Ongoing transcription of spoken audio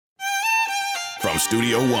From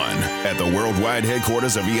Studio One at the worldwide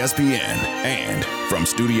headquarters of ESPN and from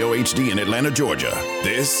Studio HD in Atlanta, Georgia,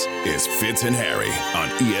 this is Fitz and Harry on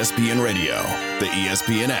ESPN Radio, the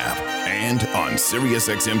ESPN app, and on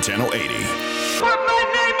SiriusXM Channel 80. Put my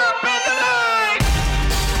name up in the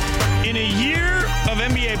line! In a year of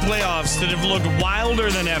NBA playoffs that have looked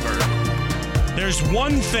wilder than ever, there's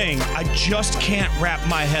one thing I just can't wrap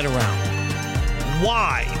my head around.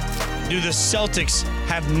 Why do the Celtics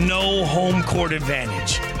have no home court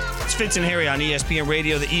advantage? It's Fitz and Harry on ESPN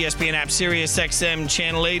Radio, the ESPN app, SiriusXM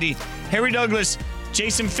Channel 80. Harry Douglas,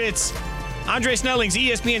 Jason Fitz, Andre Snellings,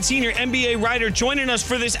 ESPN senior NBA writer, joining us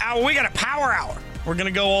for this hour. We got a power hour. We're going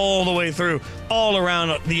to go all the way through, all around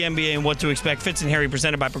the NBA and what to expect. Fitz and Harry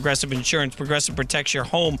presented by Progressive Insurance. Progressive protects your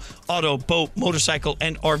home, auto, boat, motorcycle,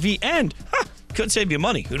 and RV. And could save you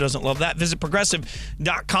money. Who doesn't love that? Visit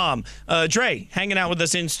Progressive.com. Dre, hanging out with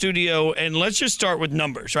us in studio, and let's just start with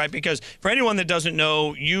numbers, right? Because for anyone that doesn't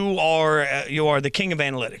know, you are the king of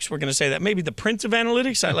analytics. We're going to say that. Maybe the prince of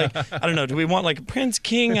analytics? I don't know. Do we want like a prince,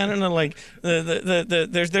 king? I don't know. Like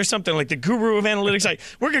there's something like the guru of analytics. Like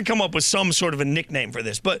we're going to come up with some sort of a nickname for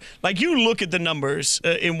this. But like you look at the numbers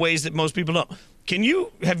in ways that most people don't.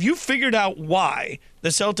 Have you figured out why the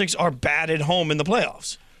Celtics are bad at home in the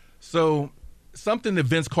playoffs? So something that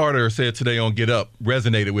Vince Carter said today on Get Up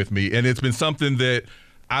resonated with me, and it's been something that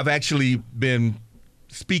I've actually been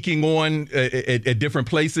speaking on at different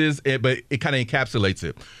places, but it kind of encapsulates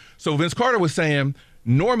it. So Vince Carter was saying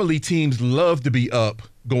normally teams love to be up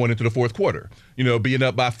going into the fourth quarter, being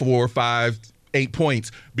up by 4, 5, 8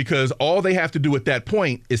 points, because all they have to do at that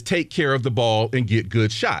point is take care of the ball and get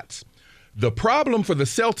good shots. The problem for the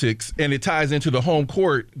Celtics, and it ties into the home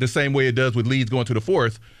court the same way it does with Leeds going to the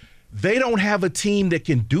fourth, they don't have a team that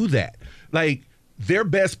can do that. Like, their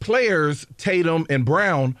best players, Tatum and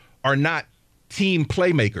Brown, are not team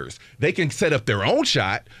playmakers. They can set up their own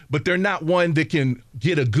shot, but they're not one that can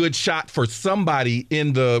get a good shot for somebody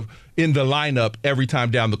in the lineup every time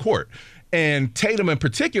down the court. And Tatum in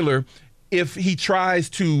particular, if he tries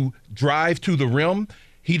to drive to the rim,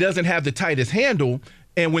 he doesn't have the tightest handle.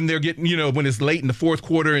 And when they're getting, when it's late in the fourth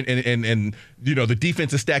quarter and the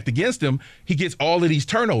defense is stacked against him, he gets all of these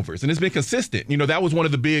turnovers. And it's been consistent. That was one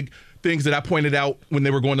of the big things that I pointed out when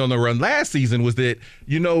they were going on the run last season was that,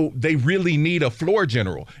 they really need a floor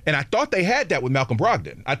general. And I thought they had that with Malcolm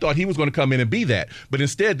Brogdon. I thought he was going to come in and be that. But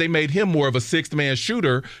instead, they made him more of a sixth-man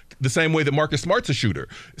shooter, the same way that Marcus Smart's a shooter.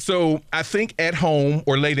 So I think at home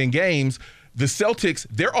or late in games, the Celtics,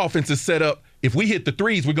 their offense is set up, if we hit the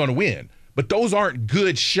threes, we're going to win. But those aren't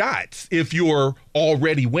good shots if you're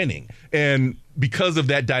already winning. And because of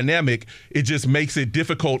that dynamic, it just makes it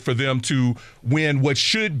difficult for them to win what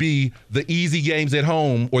should be the easy games at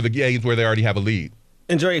home or the games where they already have a lead.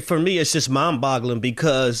 And Dre, for me, it's just mind-boggling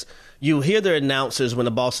because you hear the announcers when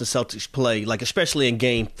the Boston Celtics play, like especially in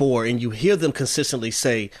Game 4, and you hear them consistently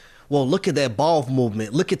say, well, look at that ball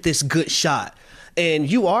movement. Look at this good shot. And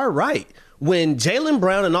you are right. When Jaylen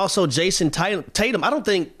Brown and also Jason Tatum, I don't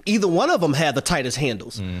think either one of them have the tightest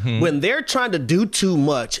handles. Mm-hmm. When they're trying to do too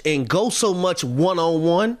much and go so much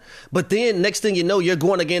one-on-one, but then next thing you know, you're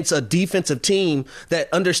going against a defensive team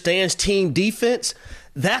that understands team defense,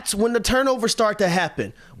 that's when the turnovers start to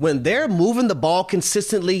happen. When they're moving the ball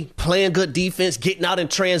consistently, playing good defense, getting out in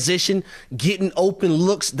transition, getting open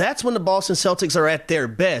looks, that's when the Boston Celtics are at their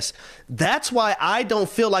best. That's why I don't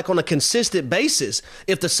feel like on a consistent basis,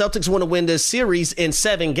 if the Celtics want to win this series in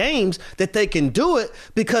 7 games, that they can do it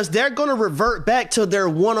because they're going to revert back to their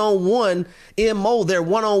one-on-one MO, their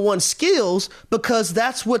one-on-one skills, because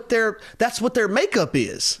that's what their makeup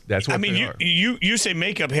is. That's what you say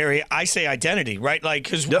makeup, Harry. I say identity, right? Like,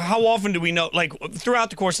 because how often do we know, like, throughout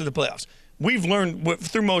the course of the playoffs, we've learned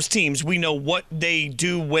through most teams, we know what they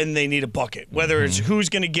do when they need a bucket, whether it's who's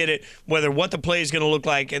going to get it, whether what the play is going to look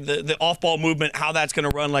like, and the off-ball movement, how that's going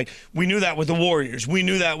to run. Like, we knew that with the Warriors. We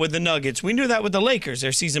knew that with the Nuggets. We knew that with the Lakers.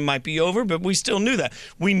 Their season might be over, but we still knew that.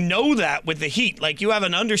 We know that with the Heat. Like, you have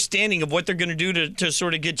an understanding of what they're going to do to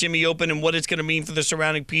sort of get Jimmy open and what it's going to mean for the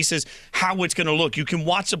surrounding pieces, how it's going to look. You can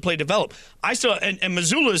watch the play develop. And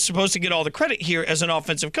Mazzulla is supposed to get all the credit here as an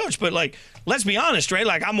offensive coach, but, like, let's be honest, right?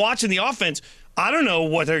 Like, I'm watching the offense. I don't know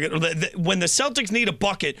what they're going to – when the Celtics need a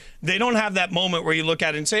bucket, they don't have that moment where you look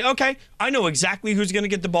at it and say, okay, I know exactly who's going to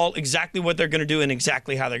get the ball, exactly what they're going to do, and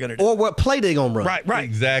exactly how they're going to do it. Or what play they're going to run. Right.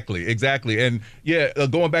 Exactly. And,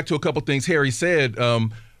 going back to a couple things Harry said,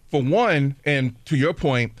 for one, and to your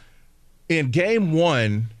point, in Game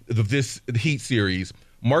 1 of this Heat series,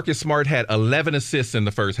 Marcus Smart had 11 assists in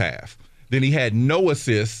the first half. Then he had no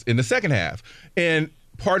assists in the second half. And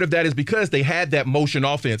part of that is because they had that motion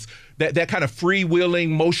offense, that kind of freewheeling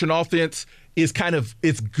motion offense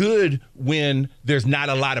it's good when there's not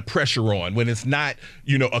a lot of pressure on, when it's not,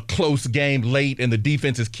 a close game late and the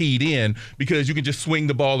defense is keyed in, because you can just swing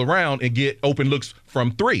the ball around and get open looks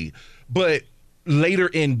from three. But later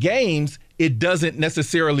in games, it doesn't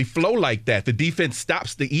necessarily flow like that. The defense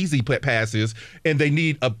stops the easy passes, and they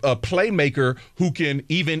need a playmaker who can,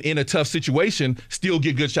 even in a tough situation, still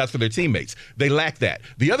get good shots for their teammates. They lack that.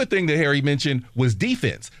 The other thing that Harry mentioned was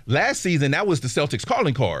defense. Last season, that was the Celtics'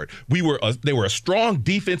 calling card. They were a strong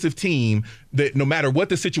defensive team that no matter what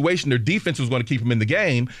the situation, their defense was going to keep them in the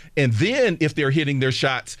game. And then if they're hitting their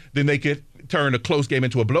shots, then they could turn a close game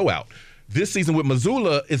into a blowout. This season with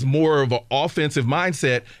Mazzulla is more of an offensive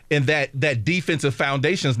mindset, and that defensive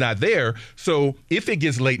foundation is not there. So if it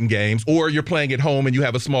gets late in games, or you're playing at home and you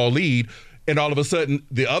have a small lead, and all of a sudden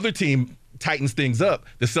the other team tightens things up,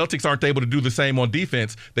 the Celtics aren't able to do the same on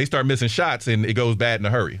defense. They start missing shots, and it goes bad in a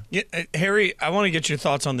hurry. Yeah, Harry, I want to get your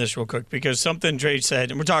thoughts on this real quick, because something Dre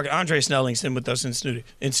said, and we're talking Andre Snelling's in with us in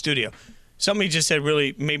studio. Something he just said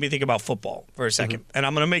really made me think about football for a second, and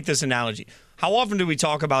I'm going to make this analogy. How often do we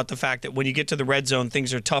talk about the fact that when you get to the red zone,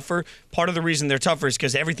 things are tougher? Part of the reason they're tougher is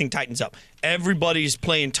because everything tightens up. Everybody's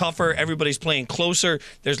playing tougher. Everybody's playing closer.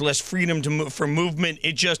 There's less freedom for movement.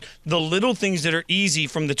 It just, the little things that are easy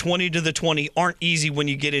from the 20 to the 20 aren't easy when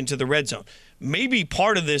you get into the red zone. Maybe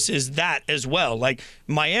part of this is that as well. Like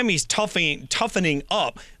Miami's toughening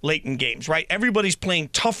up late in games, right? Everybody's playing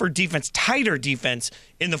tougher defense, tighter defense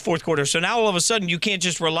in the fourth quarter. So now all of a sudden you can't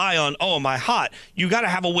just rely on, am I hot? You got to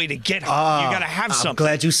have a way to get hot. You got to have something. I'm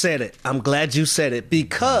glad you said it.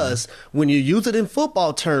 Because when you use it in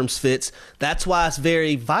football terms, Fitz, that's why it's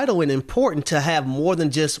very vital and important to have more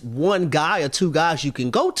than just one guy or two guys you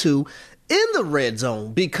can go to in the red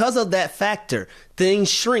zone. Because of that factor, things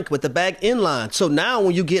shrink with the back end line. So now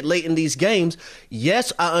when you get late in these games,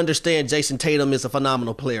 yes, I understand Jason Tatum is a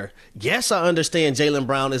phenomenal player. Yes, I understand Jaylen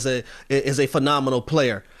Brown is a phenomenal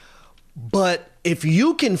player. But if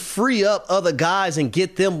you can free up other guys and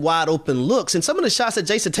get them wide open looks, and some of the shots that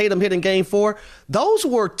Jason Tatum hit in Game 4, those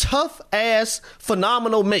were tough-ass,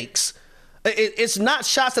 phenomenal makes. It's not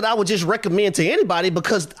shots that I would just recommend to anybody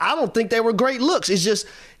because I don't think they were great looks. It's just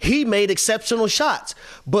he made exceptional shots.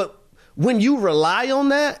 But when you rely on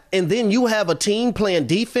that and then you have a team playing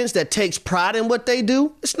defense that takes pride in what they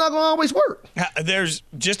do, it's not going to always work. There's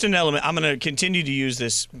just an element. I'm going to continue to use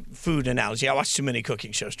this food analogy. I watch too many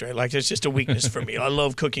cooking shows, Dre. Like, it's just a weakness for me. I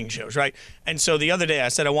love cooking shows, right? And so the other day I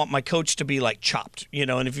said I want my coach to be like Chopped,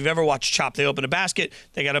 and if you've ever watched Chopped, they open a basket,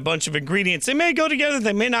 they got a bunch of ingredients. They may go together,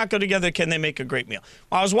 they may not go together. Can they make a great meal?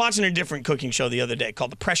 Well, I was watching a different cooking show the other day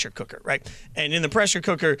called The Pressure Cooker, right? And in The Pressure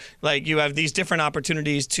Cooker, like, you have these different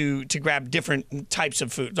opportunities to grab different types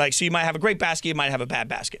of food. Like, so you might have a great basket, you might have a bad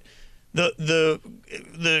basket. The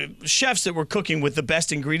chefs that were cooking with the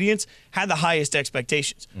best ingredients had the highest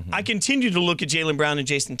expectations. Mm-hmm. I continue to look at Jaylen Brown and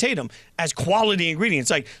Jason Tatum as quality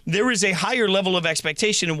ingredients. Like, there is a higher level of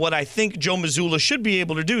expectation in what I think Joe Mazzulla should be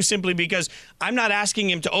able to do, simply because I'm not asking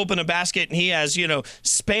him to open a basket and he has,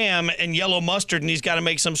 Spam and yellow mustard and he's got to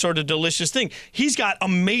make some sort of delicious thing. He's got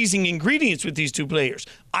amazing ingredients with these two players.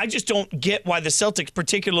 I just don't get why the Celtics,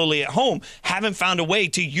 particularly at home, haven't found a way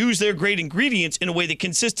to use their great ingredients in a way that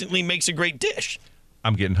consistently makes a great dish.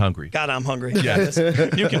 I'm getting hungry. God, I'm hungry. Yes.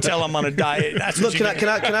 You can tell I'm on a diet. Look, can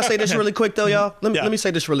I say this really quick, though, y'all? Let me say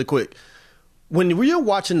this really quick. When we're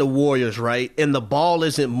watching the Warriors, right, and the ball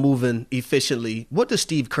isn't moving efficiently, what does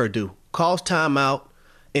Steve Kerr do? Calls timeout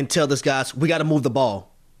and tell these guys, we got to move the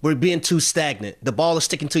ball. We're being too stagnant. The ball is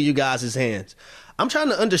sticking to you guys' hands. I'm trying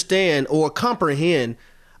to understand or comprehend.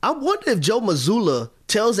 I wonder if Joe Mazzulla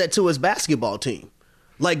tells that to his basketball team.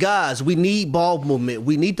 Like, guys, we need ball movement.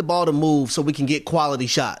 We need the ball to move so we can get quality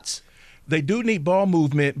shots. They do need ball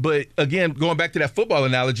movement, but again, going back to that football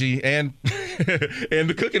analogy and and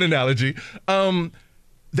the cooking analogy,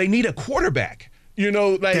 they need a quarterback.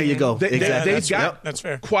 There you go. Exactly. They've got that's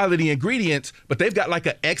fair. Quality ingredients, but they've got like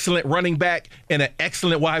an excellent running back and an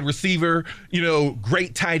excellent wide receiver,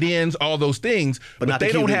 great tight ends, all those things. But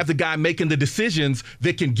they don't have the guy making the decisions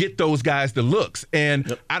that can get those guys the looks.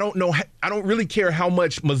 And I don't really care how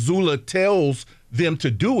much Mazzulla tells them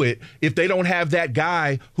to do it. If they don't have that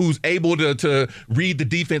guy who's able to read the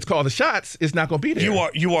defense, call the shots, it's not going to be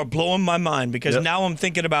there. You are blowing my mind because now I'm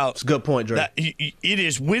thinking about. It's a good point, Dre. That it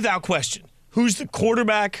is without question who's the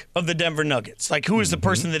quarterback of the Denver Nuggets? Like, who is the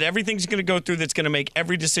person that everything's going to go through that's going to make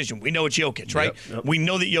every decision? We know it's Jokic, right? Yep. We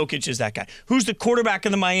know that Jokic is that guy. Who's the quarterback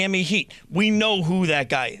of the Miami Heat? We know who that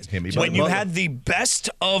guy is. When you had the best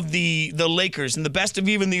of the Lakers and the best of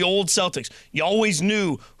even the old Celtics, you always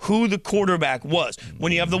knew who the quarterback was.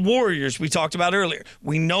 When you have the Warriors, we talked about earlier,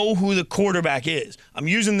 we know who the quarterback is. I'm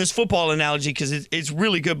using this football analogy because it's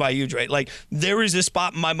really good by you, Dre. Like, there is a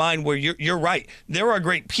spot in my mind where you're right. There are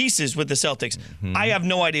great pieces with the Celtics. I have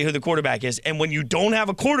no idea who the quarterback is. And when you don't have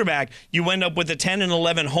a quarterback, you end up with a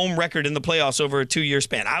 10-11 home record in the playoffs over a 2-year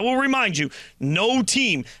span. I will remind you, no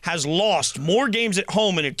team has lost more games at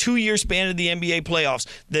home in a 2-year span of the NBA playoffs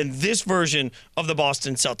than this version of the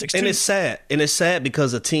Boston Celtics. And it's sad. And it's sad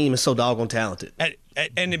because the team is so doggone talented.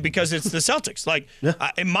 And because it's the Celtics. Like,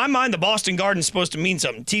 in my mind, the Boston Garden's supposed to mean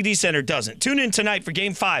something. TD Center doesn't. Tune in tonight for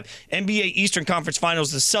Game 5, NBA Eastern Conference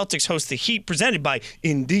Finals. The Celtics host the Heat, presented by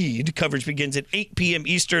Indeed. Coverage begins at 8 p.m.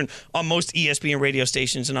 Eastern on most ESPN radio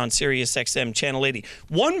stations and on Sirius XM Channel 80.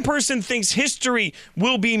 One person thinks history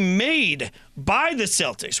will be made by the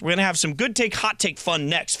Celtics. We're going to have some good take, hot take fun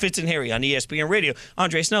next. Fitz and Harry on ESPN Radio.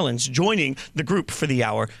 Andre Snelling's joining the group for the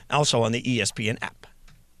hour, also on the ESPN app.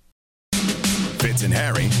 Fitz and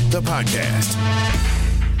Harry, the podcast.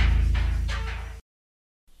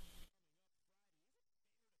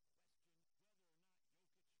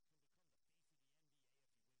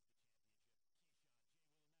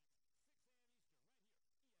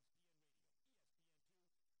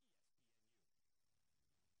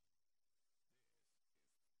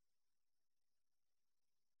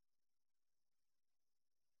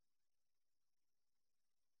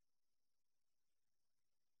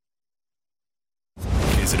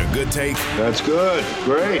 Is it a good take? That's good.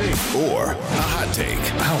 Great. Or a hot take?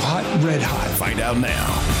 How hot? Red hot. Find out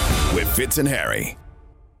now with Fitz and Harry.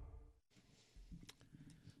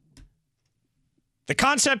 The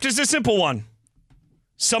concept is a simple one.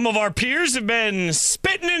 Some of our peers have been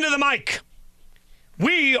spitting into the mic.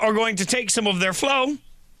 We are going to take some of their flow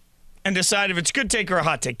and decide if it's a good take or a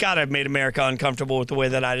hot take. God, I've made America uncomfortable with the way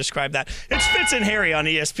that I describe that. It's Fitz and Harry on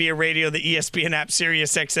ESPN Radio, the ESPN app,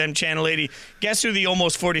 Sirius XM Channel 80. Guess who the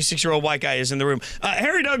almost 46-year-old white guy is in the room?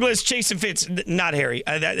 Harry Douglas, Chase and Fitz. Not Harry.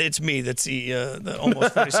 It's me that's the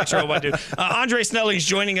almost 46-year-old white dude. Andre Snelling's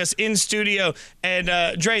joining us in studio.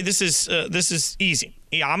 And, Dre, this is easy.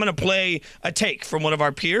 Yeah, I'm going to play a take from one of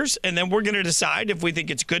our peers, and then we're going to decide if we think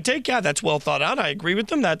it's a good take. Yeah, that's well thought out. I agree with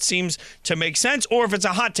them. That seems to make sense. Or if it's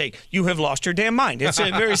a hot take, you have lost your damn mind. It's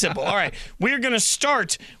very simple. All right, we're going to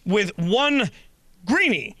start with one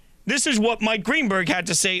Greenie. This is what Mike Greenberg had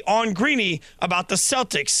to say on Greenie about the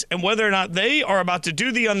Celtics and whether or not they are about to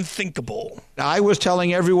do the unthinkable. I was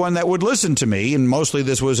telling everyone that would listen to me, and mostly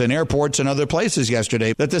this was in airports and other places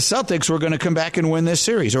yesterday, that the Celtics were going to come back and win this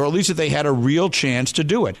series, or at least that they had a real chance to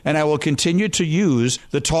do it. And I will continue to use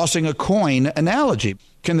the tossing a coin analogy.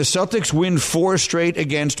 Can the Celtics win 4 straight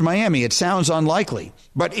against Miami? It sounds unlikely.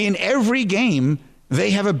 But in every game,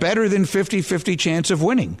 they have a better than 50-50 chance of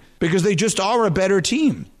winning because they just are a better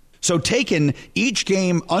team. So taken each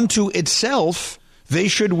game unto itself, they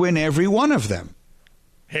should win every one of them.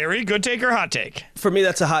 Harry, good take or hot take? For me,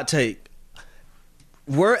 that's a hot take.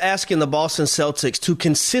 We're asking the Boston Celtics to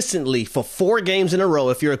consistently, for 4 games in a row,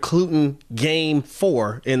 if you're including game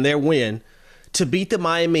 4 in their win, to beat the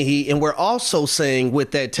Miami Heat. And we're also saying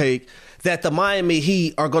with that take that the Miami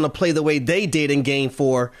Heat are going to play the way they did in game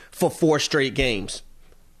 4 for 4 straight games.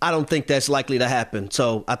 I don't think that's likely to happen.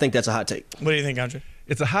 So I think that's a hot take. What do you think, Andre?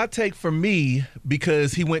 It's a hot take for me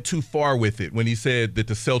because he went too far with it when he said that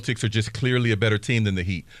the Celtics are just clearly a better team than the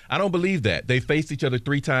Heat. I don't believe that. They faced each other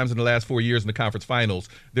 3 times in the last 4 years in the conference finals.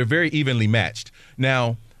 They're very evenly matched.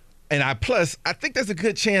 Now, I think there's a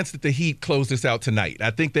good chance that the Heat close this out tonight.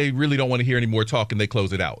 I think they really don't want to hear any more talk and they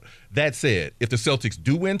close it out. That said, if the Celtics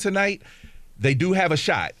do win tonight, they do have a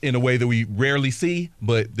shot in a way that we rarely see,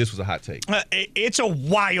 but this was a hot take. It's a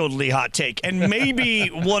wildly hot take, and maybe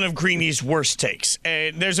one of Greenie's worst takes.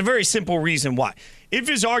 And there's a very simple reason why. If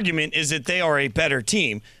his argument is that they are a better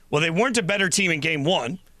team, well, they weren't a better team in Game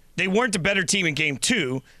 1. They weren't a better team in Game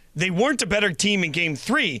 2. They weren't a better team in Game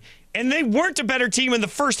 3. And they weren't a better team in the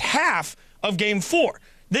first half of Game 4.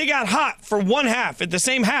 They got hot for one half. At the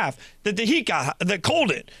same half, that the Heat got the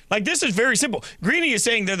cold in. Like, this is very simple. Greeny is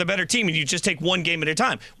saying they're the better team and you just take one game at a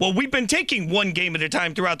time. Well, we've been taking one game at a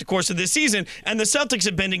time throughout the course of this season, and the Celtics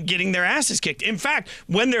have been getting their asses kicked. In fact,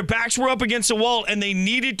 when their backs were up against the wall and they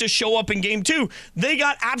needed to show up in game 2, they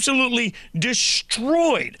got absolutely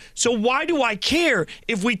destroyed. So why do I care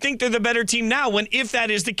if we think they're the better team now, when if that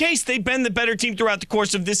is the case, they've been the better team throughout the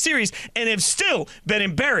course of this series and have still been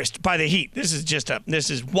embarrassed by the Heat? This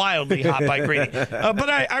is wildly hot by Greeny. But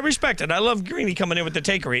I respect it. I love Greeny coming in with the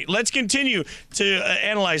takeaway. Let's continue to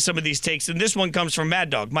analyze some of these takes. And this one comes from Mad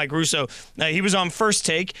Dog, Mike Russo. He was on First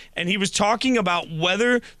Take, and he was talking about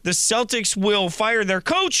whether the Celtics will fire their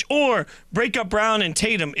coach or break up Brown and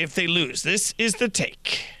Tatum if they lose. This is the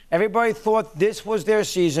take. Everybody thought this was their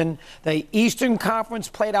season. The Eastern Conference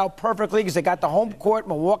played out perfectly because they got the home court.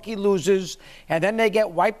 Milwaukee loses, and then they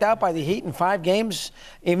get wiped out by the Heat in 5 games.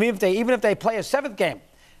 Even if they play a 7th game,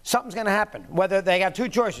 something's going to happen. Whether they got 2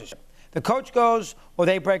 choices: the coach goes, or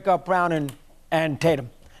they break up Brown and Tatum.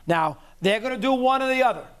 Now they're going to do one or the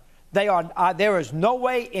other. There is no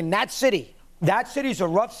way in that city. That city's a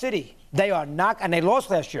rough city. They are not, and they lost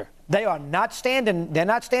last year. They are not standing. They're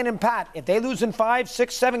not standing pat. If they lose in 5,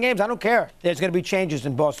 6, 7 games, I don't care. There's going to be changes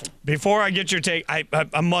in Boston. Before I get your take,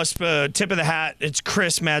 I must tip of the hat. It's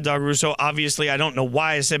Chris Mad Dog Russo. Obviously, I don't know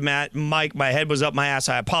why I said Matt. Mike, my head was up my ass.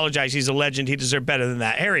 I apologize. He's a legend. He deserved better than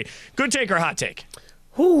that. Harry, good take or hot take?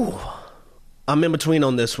 Whew. I'm in between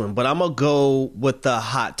on this one, but I'm going to go with the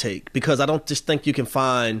hot take because I don't just think you can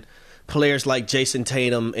find players like Jason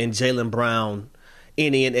Tatum and Jaylen Brown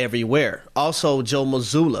any and everywhere. Also, Joe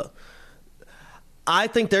Mazzulla. I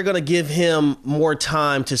think they're going to give him more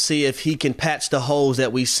time to see if he can patch the holes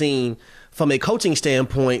that we've seen from a coaching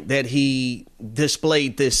standpoint that he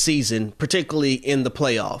displayed this season, particularly in the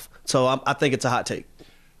playoff. So I think it's a hot take.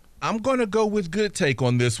 I'm going to go with good take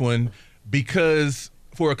on this one because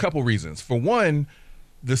for a couple reasons. For one,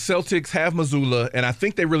 the Celtics have Mazzulla, and I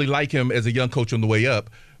think they really like him as a young coach on the way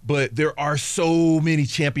up. But there are so many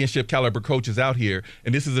championship caliber coaches out here,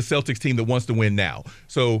 and this is a Celtics team that wants to win now.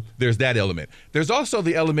 So there's that element. There's also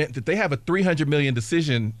the element that they have a $300 million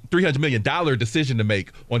decision to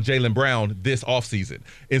make on Jaylen Brown this offseason.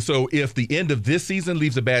 And so if the end of this season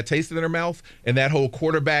leaves a bad taste in their mouth and that whole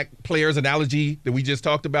quarterback players analogy that we just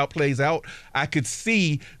talked about plays out, I could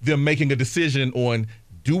see them making a decision on,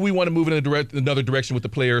 do we want to move in another direction with the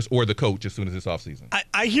players or the coach as soon as this offseason?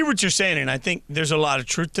 I hear what you're saying, and I think there's a lot of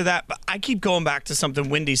truth to that, but I keep going back to something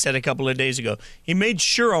Wendy said a couple of days ago. He made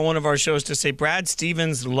sure on one of our shows to say Brad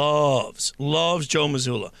Stevens loves Joe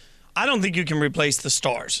Mazzulla. I don't think you can replace the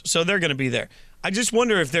stars, so they're going to be there. I just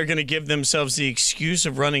wonder if they're going to give themselves the excuse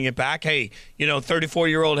of running it back. Hey,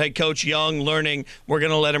 34-year-old head coach, young, learning, we're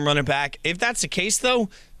going to let him run it back. If that's the case, though,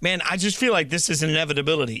 man, I just feel like this is an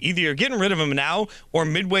inevitability. Either you're getting rid of him now or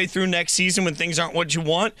midway through next season when things aren't what you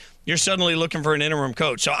want, you're suddenly looking for an interim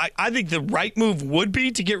coach. So I think the right move would be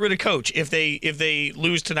to get rid of coach if they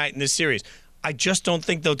lose tonight in this series. I just don't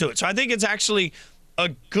think they'll do it. So I think it's actually a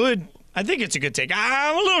good take.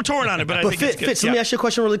 I'm a little torn on it, but I think it's good. Fitz, let me ask you a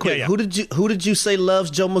question really quick. Yeah. Who did you say loves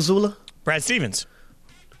Joe Mazzulla? Brad Stevens.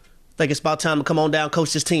 I think it's about time to come on down,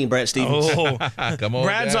 coach this team, Brad Stevens. Oh, come on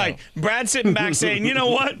Brad's sitting back saying, you know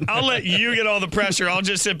what? I'll let you get all the pressure. I'll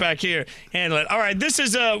just sit back here, handle it. All right, this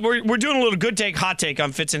is we're doing a little good take, hot take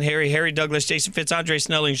on Fitz and Harry. Harry Douglas, Jason Fitz, Andre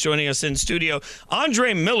Snelling's joining us in studio.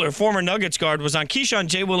 Andre Miller, former Nuggets guard, was on Keyshawn,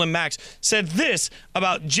 J. Will, and Max, said this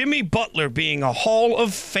about Jimmy Butler being a Hall of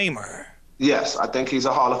Famer. Yes, I think he's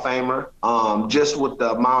a Hall of Famer. Just with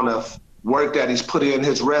the amount of work that he's put in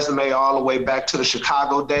his resume all the way back to the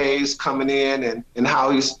Chicago days coming in and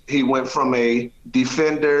how he went from a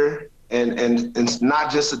defender and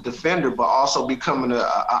not just a defender, but also becoming an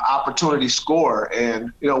opportunity scorer.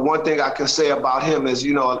 And, one thing I can say about him is,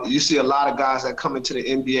 you see a lot of guys that come into the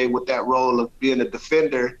NBA with that role of being a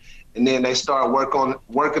defender, and then they start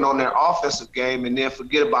working on their offensive game and then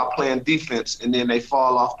forget about playing defense, and then they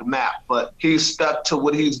fall off the map. But he's stuck to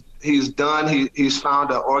what he's done. He's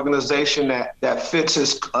found an organization that fits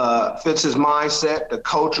his mindset. The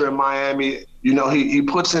culture in Miami, he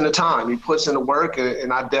puts in the time, he puts in the work,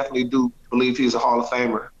 and I definitely do believe he's a Hall of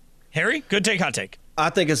Famer. Harry, good take, hot take.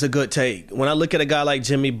 I think it's a good take. When I look at a guy like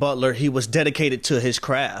Jimmy Butler, he was dedicated to his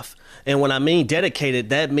craft. And when I mean dedicated,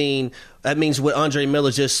 that means what Andre Miller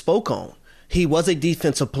just spoke on. he was a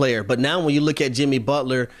defensive player. But now when you look at Jimmy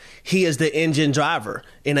Butler, he is the engine driver.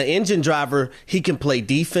 And an engine driver, he can play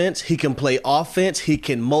defense, he can play offense, he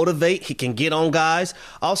can motivate, he can get on guys.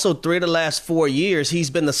 Also, 3 of the last 4 years, he's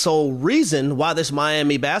been the sole reason why this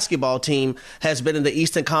Miami basketball team has been in the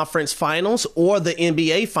Eastern Conference Finals or the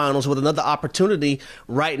NBA Finals with another opportunity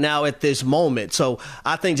right now at this moment. So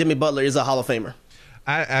I think Jimmy Butler is a Hall of Famer.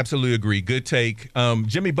 I absolutely agree. Good take.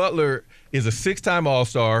 Jimmy Butler is a 6-time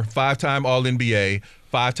All-Star, 5-time All-NBA,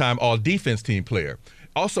 5-time All-Defense team player.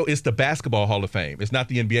 Also, it's the Basketball Hall of Fame. It's not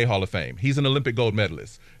the NBA Hall of Fame. He's an Olympic gold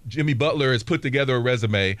medalist. Jimmy Butler has put together a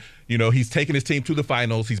resume. You know, he's taken his team to the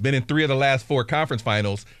finals. He's been in 3 of the last 4 conference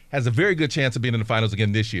finals, has a very good chance of being in the finals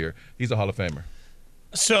again this year. He's a Hall of Famer.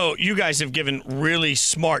 So you guys have given really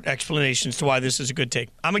smart explanations to why this is a good take.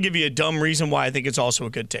 I'm going to give you a dumb reason why I think it's also a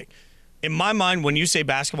good take. In my mind, when you say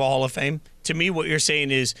Basketball Hall of Fame, to me what you're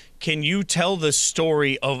saying is, can you tell the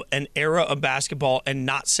story of an era of basketball and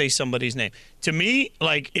not say somebody's name? To me,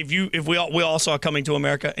 like if we all saw Coming to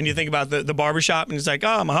America and you think about the barbershop and it's like,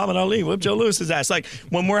 Muhammad Ali whipped Joe Louis's ass. Like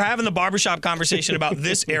when we're having the barbershop conversation about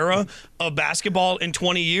this era of basketball in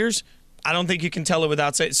 20 years, I don't think you can tell it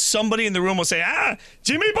without saying. Somebody in the room will say,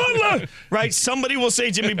 Jimmy Butler, right? Somebody will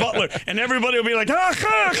say Jimmy Butler, and everybody will be like,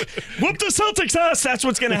 whoop the Celtics ass. That's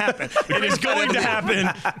what's going to happen. It is going to happen.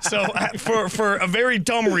 So for a very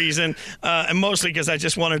dumb reason, and mostly because I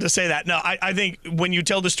just wanted to say that. No, I think when you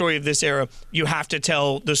tell the story of this era, you have to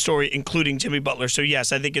tell the story including Jimmy Butler. So,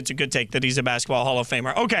 yes, I think it's a good take that he's a Basketball Hall of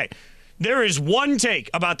Famer. Okay, there is one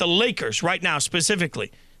take about the Lakers right now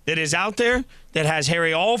specifically that is out there that has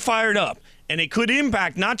Harry all fired up. And it could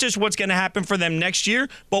impact not just what's going to happen for them next year,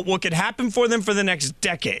 but what could happen for them for the next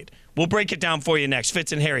decade. We'll break it down for you next.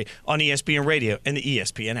 Fitz and Harry on ESPN Radio and the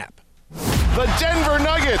ESPN app. The Denver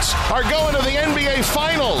Nuggets are going to the NBA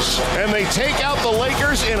Finals, and they take out the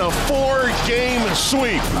Lakers in a 4-game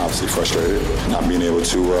sweep. Obviously frustrated not being able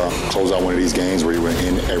to close out one of these games where you were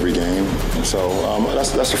in every game. And so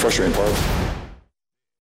that's the frustrating part.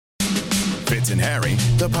 Fitz and Harry,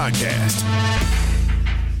 the podcast.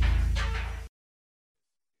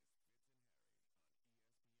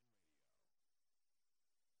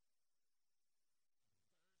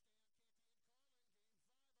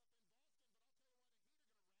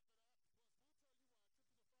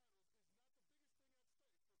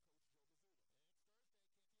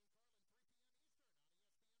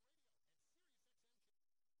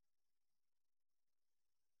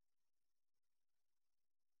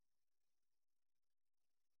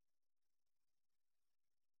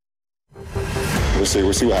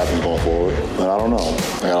 We'll see what happens going forward. But I don't know.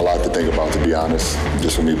 I got a lot to think about, to be honest.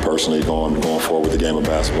 Just for me personally, going forward with the game of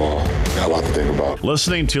basketball, got a lot to think about.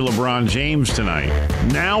 Listening to LeBron James tonight.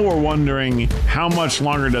 Now we're wondering, how much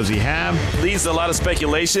longer does he have? Leads to a lot of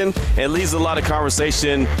speculation and leads to a lot of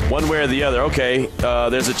conversation one way or the other. Okay,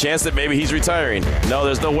 there's a chance that maybe he's retiring. No,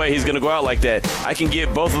 there's no way he's going to go out like that. I can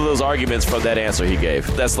get both of those arguments from that answer he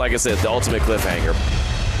gave. That's, like I said, the ultimate cliffhanger.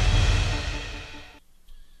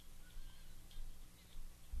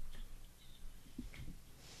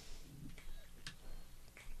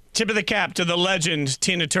 Tip of the cap to the legend,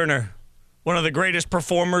 Tina Turner. One of the greatest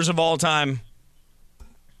performers of all time.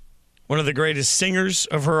 One of the greatest singers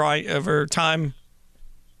of her time.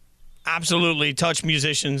 Absolutely touched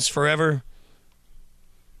musicians forever.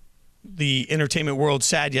 The entertainment world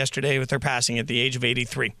sad yesterday with her passing at the age of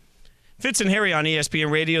 83. Fitz and Harry on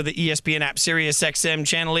ESPN Radio, the ESPN app, Sirius XM,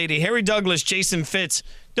 Channel 80. Harry Douglas, Jason Fitz.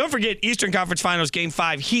 Don't forget, Eastern Conference Finals Game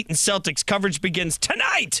 5, Heat and Celtics coverage begins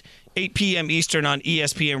tonight, 8 p.m. Eastern on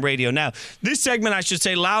ESPN Radio. Now, this segment, I should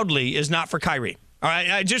say loudly, is not for Kyrie. All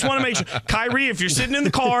right, I just want to make sure. Kyrie, if you're sitting in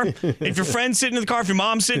the car, if your friend's sitting in the car, if your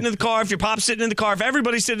mom's sitting in the car, if your pop's sitting in the car, if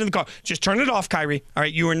everybody's sitting in the car, just turn it off, Kyrie. All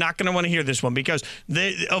right, you are not going to want to hear this one because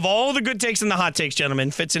of all the good takes and the hot takes,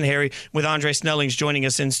 gentlemen, Fitz and Harry with Andre Snelling's joining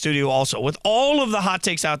us in studio also. With all of the hot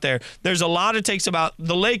takes out there, there's a lot of takes about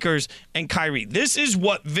the Lakers and Kyrie. This is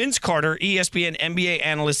what Vince Carter, ESPN NBA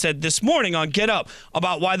analyst, said this morning on Get Up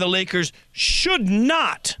about why the Lakers should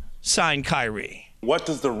not sign Kyrie. What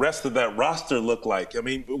does the rest of that roster look like? I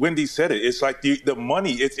mean, Wendy said it. It's like the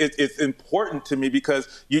money. It's important to me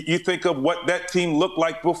because you think of what that team looked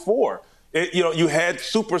like before. You had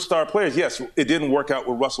superstar players. Yes, it didn't work out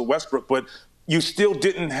with Russell Westbrook, but you still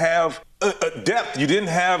didn't have a depth. You didn't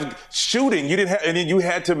have shooting. You didn't have, and then you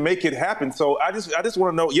had to make it happen. So I just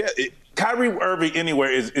want to know. Kyrie Irving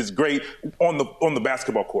anywhere is great on the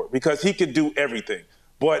basketball court because he could do everything.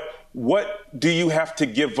 But what do you have to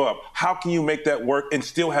give up? How can you make that work and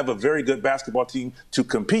still have a very good basketball team to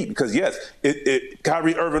compete? Because, yes,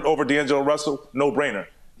 Kyrie Irving over D'Angelo Russell, no-brainer.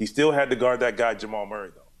 He still had to guard that guy, Jamal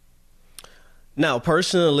Murray, though. Now,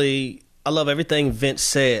 personally, I love everything Vince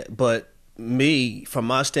said, but me, from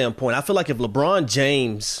my standpoint, I feel like if LeBron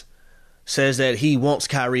James says that he wants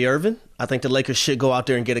Kyrie Irving, I think the Lakers should go out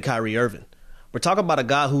there and get a Kyrie Irving. We're talking about a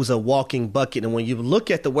guy who's a walking bucket, and when you look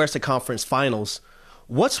at the Western Conference Finals,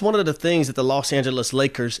 what's one of the things that the Los Angeles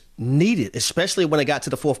Lakers needed, especially when it got to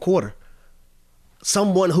the fourth quarter?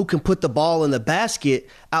 Someone who can put the ball in the basket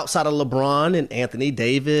outside of LeBron and Anthony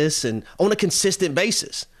Davis and on a consistent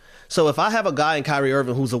basis. So if I have a guy in Kyrie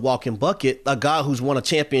Irving who's a walking bucket, a guy who's won a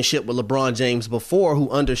championship with LeBron James before, who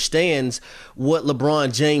understands what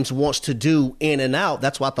LeBron James wants to do in and out,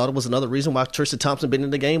 that's why I thought it was another reason why Tristan Thompson being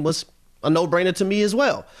in the game was a no-brainer to me as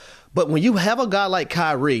well. But when you have a guy like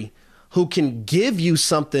Kyrie who can give you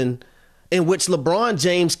something in which LeBron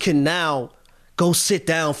James can now go sit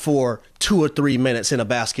down for 2 or 3 minutes in a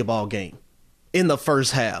basketball game in the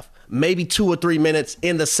first half, maybe 2 or 3 minutes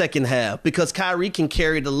in the second half, because Kyrie can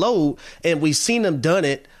carry the load, and we've seen him done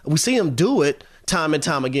it. We see him do it time and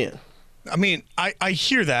time again. I mean, I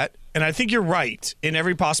hear that, and I think you're right in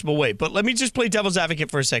every possible way. But let me just play devil's advocate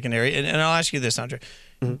for a second, Harry, and I'll ask you this, Andre.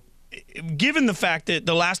 Mm-hmm. Given the fact that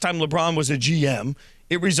the last time LeBron was a GM,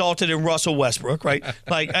 it resulted in Russell Westbrook, right?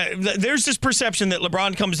 Like, there's this perception that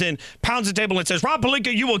LeBron comes in, pounds the table, and says, Rob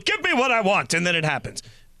Pelinka, you will give me what I want, and then it happens.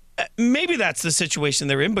 Maybe that's the situation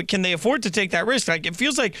they're in, but can they afford to take that risk? Like, it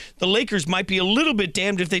feels like the Lakers might be a little bit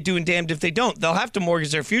damned if they do and damned if they don't. They'll have to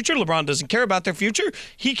mortgage their future. LeBron doesn't care about their future.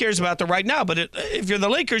 He cares about the right now. But if you're the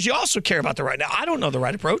Lakers, you also care about the right now. I don't know the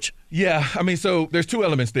right approach. Yeah, I mean, so there's two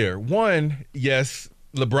elements there. One, yes,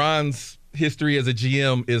 LeBron's history as a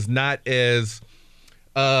GM is not as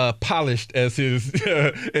polished as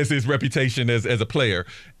his reputation as a player.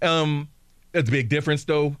 That's a big difference,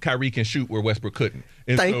 though. Kyrie can shoot where Westbrook couldn't.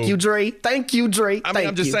 And Thank you, Dre.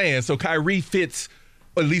 I'm just saying. So Kyrie fits,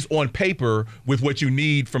 at least on paper, with what you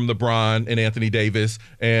need from LeBron and Anthony Davis.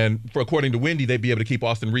 And according to Wendy, they'd be able to keep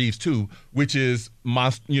Austin Reeves, too, which is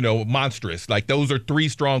monstrous. Like, those are 3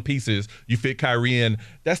 strong pieces. You fit Kyrie in.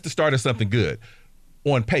 That's the start of something good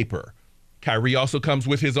on paper. Kyrie also comes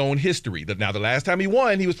with his own history. Now, the last time he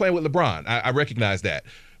won, he was playing with LeBron. I recognize that.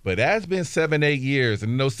 But that's been 7-8 years.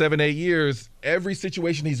 And in those 7-8 years, every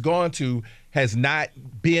situation he's gone to has not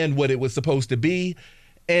been what it was supposed to be.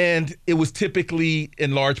 And it was typically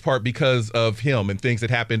in large part because of him and things that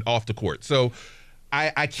happened off the court. So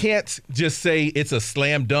I can't just say it's a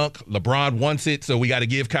slam dunk. LeBron wants it, so we got to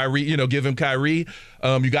give him Kyrie.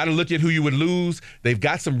 You got to look at who you would lose. They've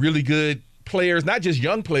got some really good players, not just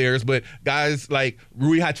young players, but guys like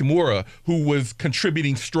Rui Hachimura, who was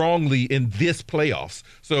contributing strongly in this playoffs.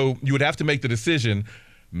 So you would have to make the decision.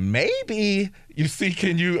 Maybe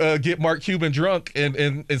can you get Mark Cuban drunk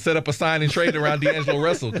and set up a sign and trade around D'Angelo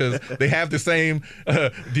Russell, because they have the same.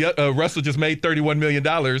 Russell just made $31 million,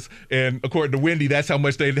 and according to Wendy, that's how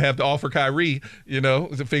much they'd have to offer Kyrie.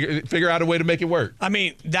 Figure out a way to make it work. I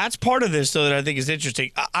mean, that's part of this, though, that I think is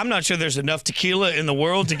interesting. I'm not sure there's enough tequila in the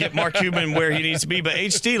world to get Mark Cuban where he needs to be, but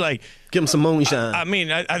HT, give him some moonshine. I mean,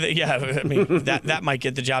 that might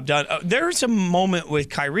get the job done. There's a moment with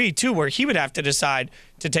Kyrie too where he would have to decide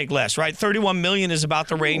to take less, right? $31 million is about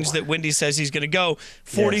the range that Wendy says he's going to go.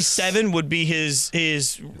 47 would be his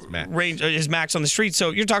max. Range, his max on the street.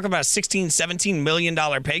 So you're talking about a $16-17 million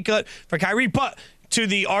pay cut for Kyrie. But to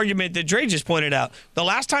the argument that Dre just pointed out, the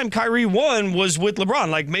last time Kyrie won was with LeBron.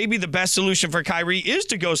 Like, maybe the best solution for Kyrie is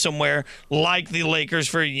to go somewhere like the Lakers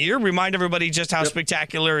for a year, remind everybody just how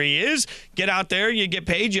spectacular he is, get out there, you get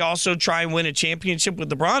paid, you also try and win a championship with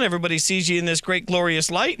LeBron. Everybody sees you in this great, glorious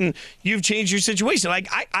light, and you've changed your situation. Like,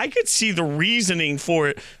 I could see the reasoning for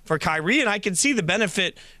it for Kyrie, and I can see the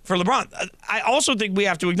benefit for LeBron. I also think we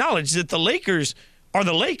have to acknowledge that the Lakers are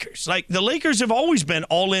the Lakers. Like, the Lakers have always been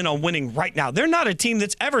all in on winning right now. They're not a team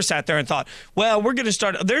that's ever sat there and thought, well, we're going to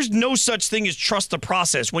start. There's no such thing as trust the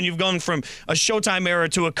process when you've gone from a Showtime era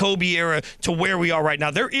to a Kobe era to where we are right now.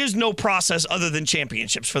 There is no process other than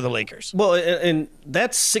championships for the Lakers. Well, and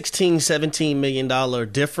that $16-17 million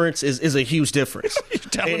difference is a huge difference.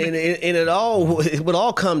 And it would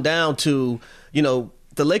all come down to, the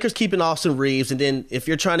Lakers keeping Austin Reeves, and then if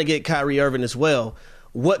you're trying to get Kyrie Irving as well,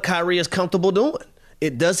 what Kyrie is comfortable doing.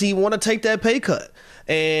 Does he want to take that pay cut?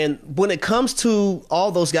 And when it comes to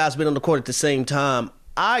all those guys being on the court at the same time,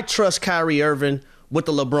 I trust Kyrie Irving with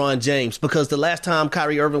the LeBron James, because the last time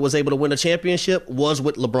Kyrie Irving was able to win a championship was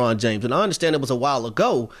with LeBron James. And I understand it was a while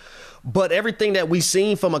ago, but everything that we've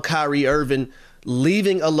seen from a Kyrie Irving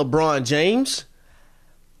leaving a LeBron James,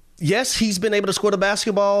 yes, he's been able to score the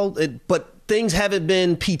basketball, but things haven't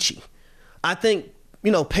been peachy. I think,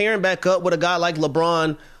 pairing back up with a guy like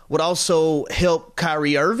LeBron would also help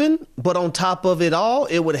Kyrie Irving, but on top of it all,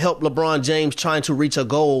 it would help LeBron James trying to reach a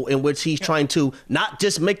goal in which he's trying to not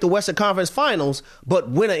just make the Western Conference Finals, but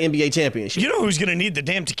win an NBA championship. You know who's going to need the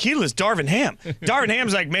damn tequila is Darvin Ham. Darvin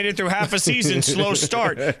Ham's like made it through half a season, slow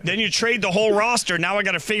start. Then you trade the whole roster. Now I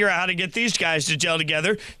got to figure out how to get these guys to gel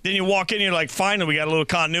together. Then you walk in, you're like, finally, we got a little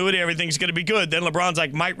continuity. Everything's going to be good. Then LeBron's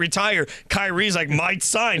like, might retire. Kyrie's like, might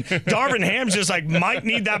sign. Darvin Ham's just like, might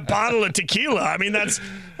need that bottle of tequila. I mean, that's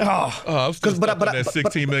I'm still but that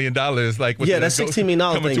 $16 million. Like, yeah, that $16 million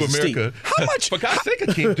coming thing to America. How much? For God's sake,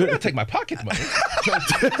 Akeem, do not take my pocket money.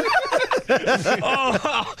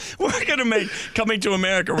 We're going to make Coming to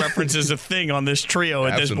America references a thing on this trio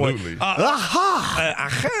at Absolutely. this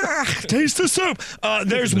point. Taste the soup.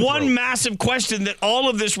 There's one massive question that all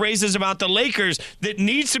of this raises about the Lakers that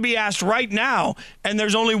needs to be asked right now, and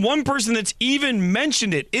there's only one person that's even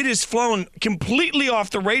mentioned it. It has flown completely off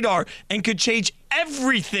the radar and could change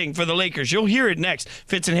everything for the Lakers. You'll hear it next.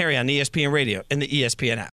 Fitz and Harry on ESPN Radio and the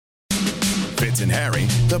ESPN app. Fitz and Harry,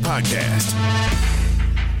 the podcast.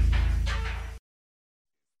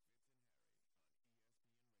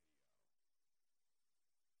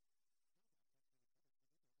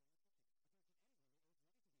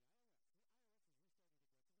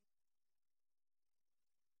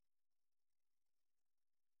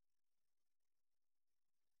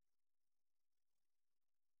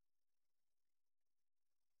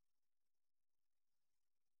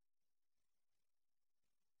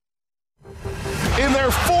 In their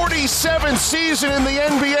 47th season in the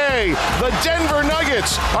NBA, the Denver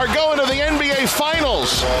Nuggets are going to the NBA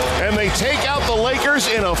Finals, and they take out the Lakers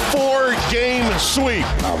in a 4-game sweep.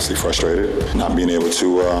 Obviously frustrated, not being able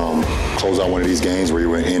to close out one of these games where you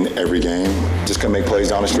were in every game. Just couldn't make plays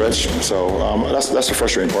down the stretch. So that's the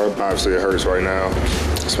frustrating part. Obviously, it hurts right now,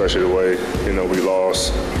 especially the way, we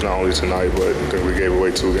lost, not only tonight, but I think we gave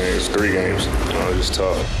away 2 games, 3 games. It's just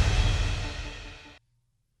tough.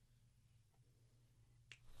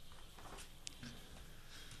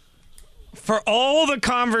 For all the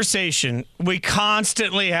conversation we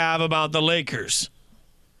constantly have about the Lakers,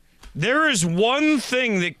 there is one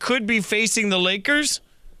thing that could be facing the Lakers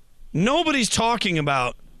nobody's talking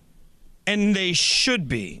about, and they should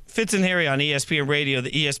be. Fitz and Harry on ESPN Radio,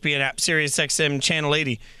 the ESPN app, Sirius XM, Channel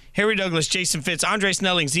 80. Harry Douglas, Jason Fitz, Andre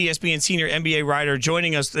Snellings, ESPN senior NBA writer,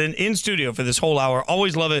 joining us in studio for this whole hour.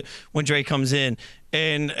 Always love it when Dre comes in.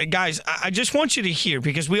 And, guys, I just want you to hear,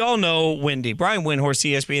 because we all know Wendy, Brian Windhorst,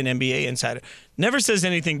 ESPN NBA insider, never says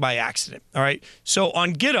anything by accident, all right? So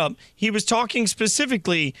on Get Up, he was talking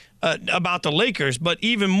specifically about the Lakers, but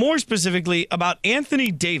even more specifically about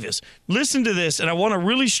Anthony Davis. Listen to this, and I want to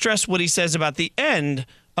really stress what he says about the end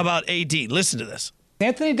about AD. Listen to this.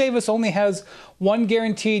 Anthony Davis only has one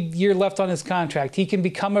guaranteed year left on his contract. He can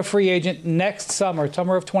become a free agent next summer of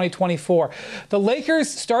 2024. The Lakers,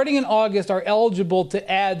 starting in August, are eligible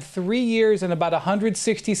to add 3 years and about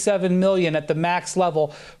 $167 million at the max level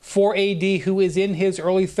for AD, who is in his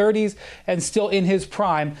early 30s and still in his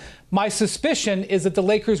prime. My suspicion is that the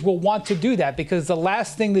Lakers will want to do that because the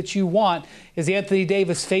last thing that you want is Anthony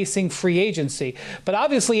Davis facing free agency. But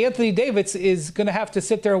obviously, Anthony Davis is going to have to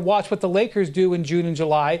sit there and watch what the Lakers do in June and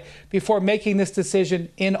July before making this decision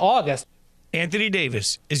in August. Anthony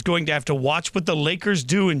Davis is going to have to watch what the Lakers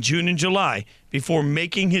do in June and July before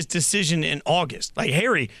making his decision in August. Like,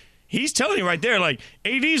 Harry, he's telling you right there, like,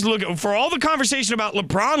 AD's looking, for all the conversation about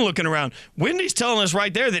LeBron looking around, Wendy's telling us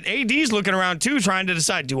right there that AD's looking around too, trying to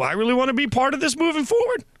decide, do I really want to be part of this moving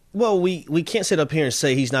forward? Well, we can't sit up here and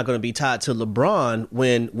say he's not going to be tied to LeBron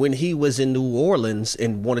when he was in New Orleans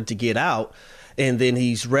and wanted to get out. And then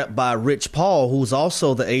he's repped by Rich Paul, who's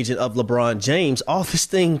also the agent of LeBron James. All this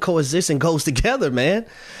thing coexists and goes together, man.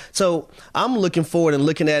 So I'm looking forward and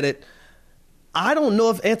looking at it. I don't know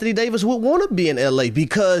if Anthony Davis would want to be in L.A.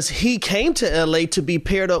 because he came to L.A. to be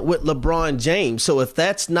paired up with LeBron James. So if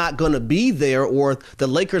that's not going to be there, or the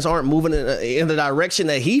Lakers aren't moving in the direction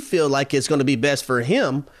that he feels like it's going to be best for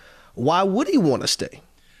him, why would he want to stay?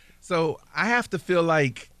 So I have to feel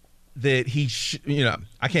like that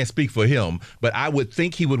I can't speak for him, but I would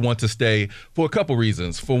think he would want to stay for a couple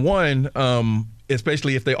reasons. For one,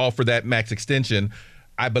 especially if they offer that max extension,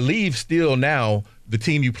 I believe still now the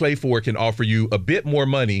team you play for can offer you a bit more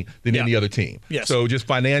money than any other team. Yes. So just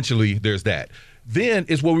financially, there's that. Then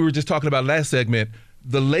is what we were just talking about last segment.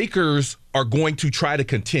 The Lakers are going to try to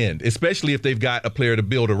contend, especially if they've got a player to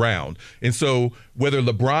build around. And so whether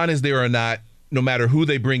LeBron is there or not, no matter who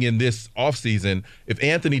they bring in this offseason, if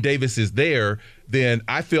Anthony Davis is there, then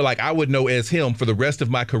I feel like I would know as him for the rest of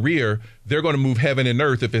my career, they're going to move heaven and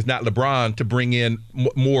earth if it's not LeBron to bring in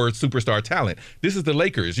more superstar talent. This is the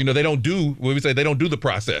Lakers. You know, they don't do what we say. They don't do the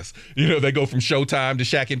process. You know, they go from Showtime to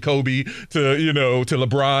Shaq and Kobe to, you know, to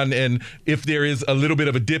LeBron. And if there is a little bit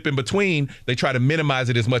of a dip in between, they try to minimize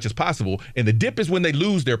it as much as possible. And the dip is when they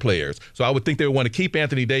lose their players. So I would think they would want to keep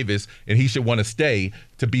Anthony Davis, and he should want to stay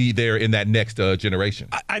to be there in that next generation.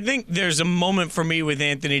 I think there's a moment for me with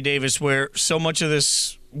Anthony Davis where so much of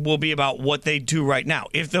this will be about what they do right now.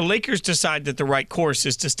 If the Lakers decide that the right course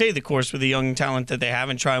is to stay the course with the young talent that they have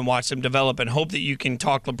and try and watch them develop and hope that you can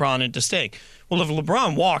talk LeBron into staying. Well, if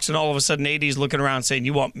LeBron walks and all of a sudden AD's looking around saying,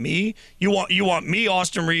 you want me? You want me,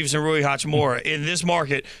 Austin Reeves, and Rui Hachimura in this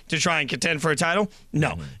market to try and contend for a title?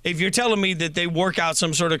 No. If you're telling me that they work out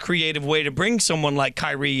some sort of creative way to bring someone like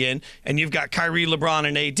Kyrie in, and you've got Kyrie, LeBron,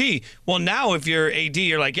 and AD, well, now if you're AD,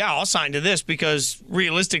 you're like, yeah, I'll sign to this because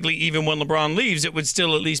realistically, even when LeBron leaves, it would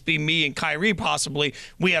still at least be me and Kyrie possibly.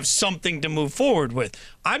 We have something to move forward with.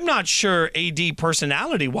 I'm not sure AD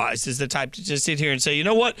personality-wise is the type to just sit here and say, you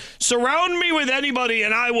know what, surround me with anybody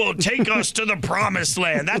and I will take us to the promised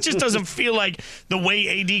land. That just doesn't feel like the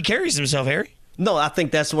way AD carries himself, Harry. No, I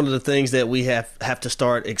think that's one of the things that we have to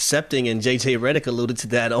start accepting, and JJ Redick alluded to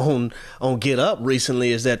that on Get Up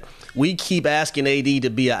recently, is that we keep asking AD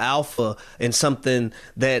to be an alpha in something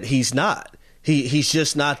that he's not. He's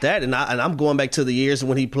just not that. And I'm going back to the years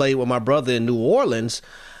when he played with my brother in New Orleans.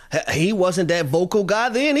 He wasn't that vocal guy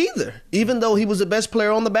then either, even though he was the best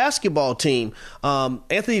player on the basketball team.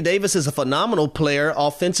 Anthony Davis is a phenomenal player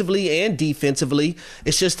offensively and defensively.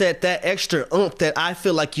 It's just that extra oomph that I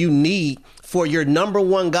feel like you need for your number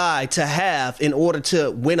one guy to have in order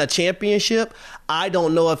to win a championship. I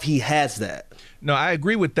don't know if he has that. No, I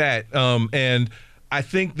agree with that. And I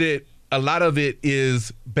think that a lot of it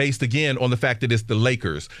is based, again, on the fact that it's the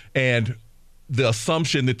Lakers and the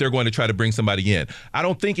assumption that they're going to try to bring somebody in. I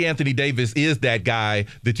don't think Anthony Davis is that guy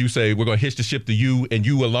that you say, we're going to hitch the ship to you and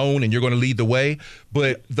you alone and you're going to lead the way.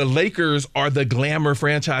 But the Lakers are the glamour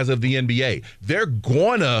franchise of the NBA. They're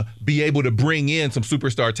going to be able to bring in some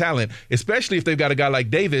superstar talent, especially if they've got a guy like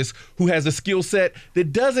Davis who has a skill set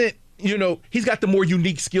that doesn't, you know, he's got the more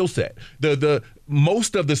unique skill set. The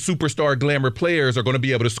most of the superstar glamour players are going to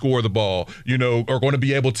be able to score the ball, you know, are going to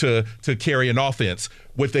be able to carry an offense.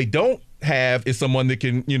 What they don't have is someone that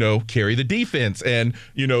can, you know, carry the defense and,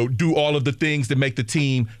 you know, do all of the things that make the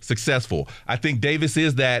team successful. I think Davis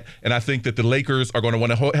is that, and I think that the Lakers are going to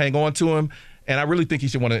want to hang on to him. And I really think he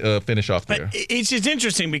should want to finish off there. It's just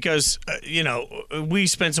interesting because, you know, we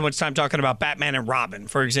spend so much time talking about Batman and Robin,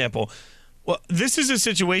 for example. Well, this is a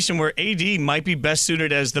situation where AD might be best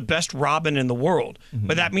suited as the best Robin in the world,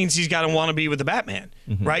 but that means he's got to want to be with the Batman,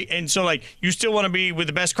 right? And so, like, you still want to be with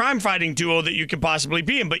the best crime-fighting duo that you can possibly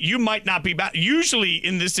be in, but you might not be usually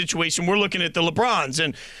in this situation, we're looking at the LeBrons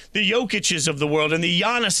and the Jokic's of the world and the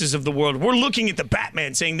Giannis's of the world. We're looking at the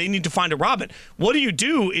Batman saying they need to find a Robin. What do you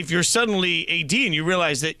do if you're suddenly AD and you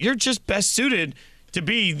realize that you're just best suited to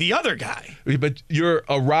be the other guy? But you're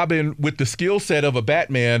a Robin with the skill set of a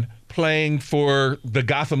Batman playing for the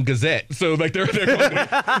Gotham Gazette. So, like, they're going to be able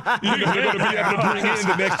to bring in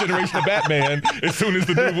the next generation of Batman as soon as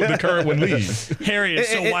the current one leaves. Harry is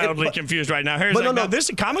so wildly confused right now. Harry's like, no, this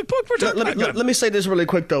is a comic book we're talking about? Let me say this really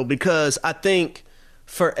quick, though, because I think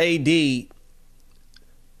for AD, being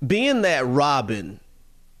that Robin,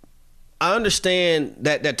 I understand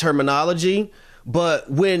that terminology, but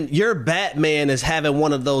when your Batman is having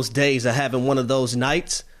one of those days or having one of those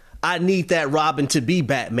nights, I need that Robin to be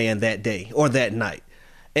Batman that day or that night.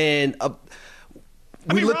 And I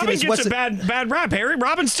mean, Robin gets a bad rap, Harry.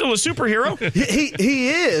 Robin's still a superhero. he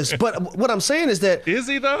is. But what I'm saying is that... Is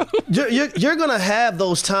he, though? You're going to have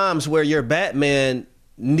those times where your Batman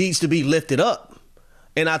needs to be lifted up.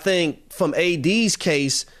 And I think from AD's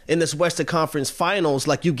case in this Western Conference Finals,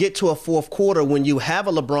 like, you get to a fourth quarter when you have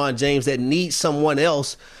a LeBron James that needs someone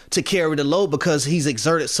else to carry the load because he's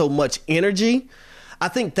exerted so much energy. I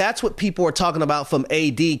think that's what people are talking about from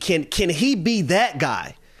AD. Can he be that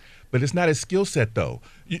guy? But it's not his skill set, though.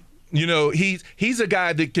 You know, he's a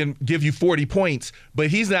guy that can give you 40 points, but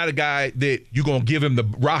he's not a guy that you're going to give him the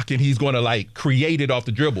rock and he's going to, like, create it off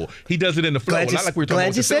the dribble. He does it in the flow. Not like we were talking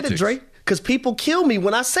about the Celtics. Glad you said it, Dre, because people kill me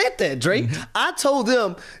when I said that, Dre. I told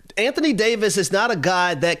them Anthony Davis is not a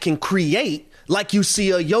guy that can create like you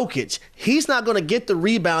see a Jokic. he's not going to get the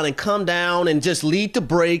rebound and come down and just lead the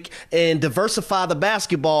break and diversify the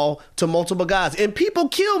basketball to multiple guys. And people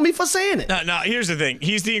kill me for saying it. No, here's the thing.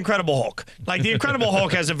 He's the Incredible Hulk. Like, the Incredible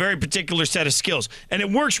Hulk has a very particular set of skills, and it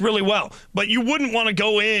works really well. But you wouldn't want to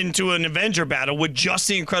go into an Avenger battle with just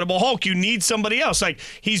the Incredible Hulk. You need somebody else. Like,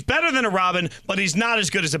 he's better than a Robin, but he's not as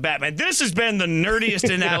good as a Batman. This has been the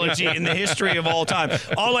nerdiest analogy in the history of all time.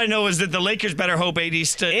 All I know is that the Lakers better hope AD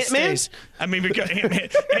stays. I mean, because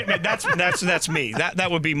Ant-Man, that's me.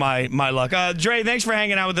 That would be my luck. Dre, thanks for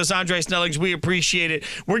hanging out with us. Andre Snellings, we appreciate it.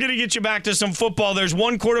 We're going to get you back to some football. There's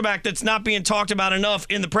one quarterback that's not being talked about enough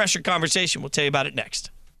in the pressure conversation. We'll tell you about it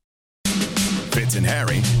next. Fitz and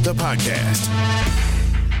Harry, the podcast.